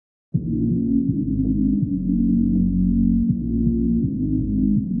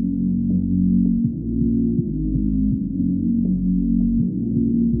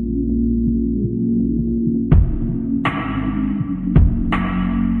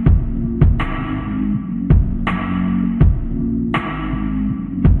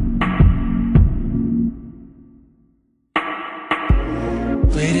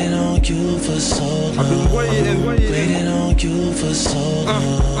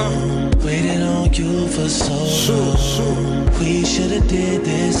Waiting on you for so long. We should've did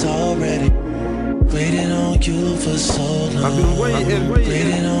this already. Waiting on you for so long. I've been waiting.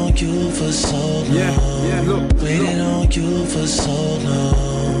 Waiting on you for so long. Look. Waiting on you for so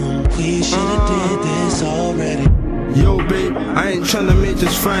long. We should've did this already. Yo babe, I ain't tryna make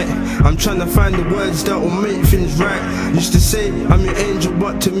this fight. I'm tryna find the words that will make things right. Used to say I'm your angel,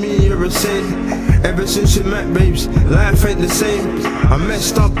 but to me you're a saint. Ever since we met, babes, life ain't the same. I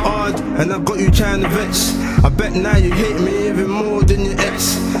messed up hard and I got you trying to vex. I bet now you hate me even more than your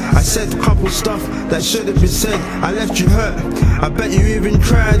ex. I said a couple stuff that should've been said. I left you hurt. I bet you even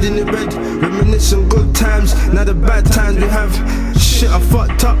cried in your bed, reminiscing good times, now the bad times we have. Shit, I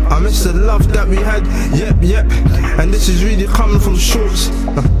fucked up, I miss the love that we had. Yep. And this is really coming from Shawtz.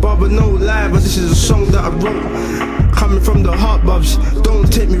 Baba, no lie, but this is a song that I wrote. Coming from the heart, bubs,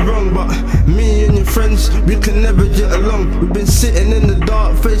 don't take me wrong, but me and your friends, we can never get along. We've been sitting in the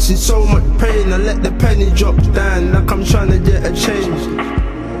dark, facing so much pain. I let the penny drop down, like I'm trying to get a change.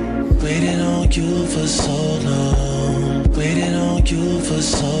 Waiting on you for so long. Waiting on you for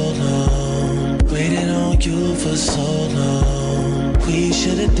so long. Waiting on you for so long. We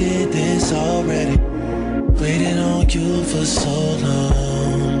should've did this already. Waiting on you for so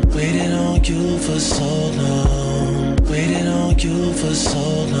long. Waiting on you for so long. Waiting on you for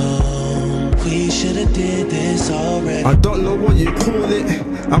so long. We should've did this already. I don't know what you call it,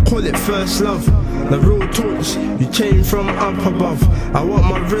 I call it first love. The real talks, you came from up above. I want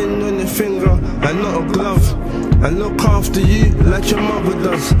my ring on your finger and not a glove. And look after you like your mother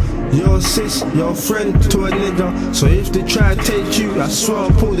does. You're a sis, you're a friend to a nigga. So if they try to take you, I swear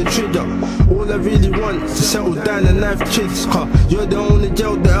I'll pull the trigger. All I really want is to settle down and have kids, cause you're the only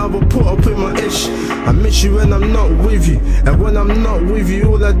girl that I ever put up in my ish. I miss you when I'm not with you, and when I'm not with you,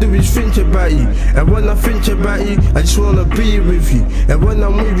 all I do is think about you. And when I think about you, I just wanna be with you. And when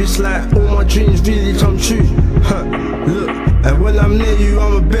I'm with you, it's like all my dreams really come true. Look, and when I'm near you,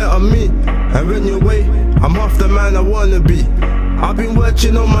 I'm a better me. And when you're away, I'm half the man I wanna be. I've been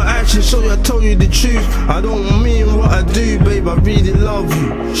working on my actions, so I told you the truth. I don't mean what I do, babe, I really love you.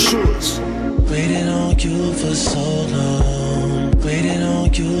 Shawtz. Waiting on you for so long. Waiting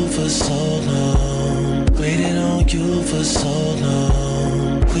on you for so long. Waiting on you for so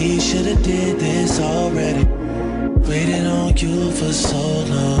long. We should've did this already. Waiting on you for so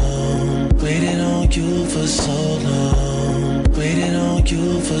long. Waiting on you for so long. Waiting on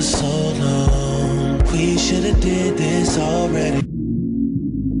you for so long. We should've did this already.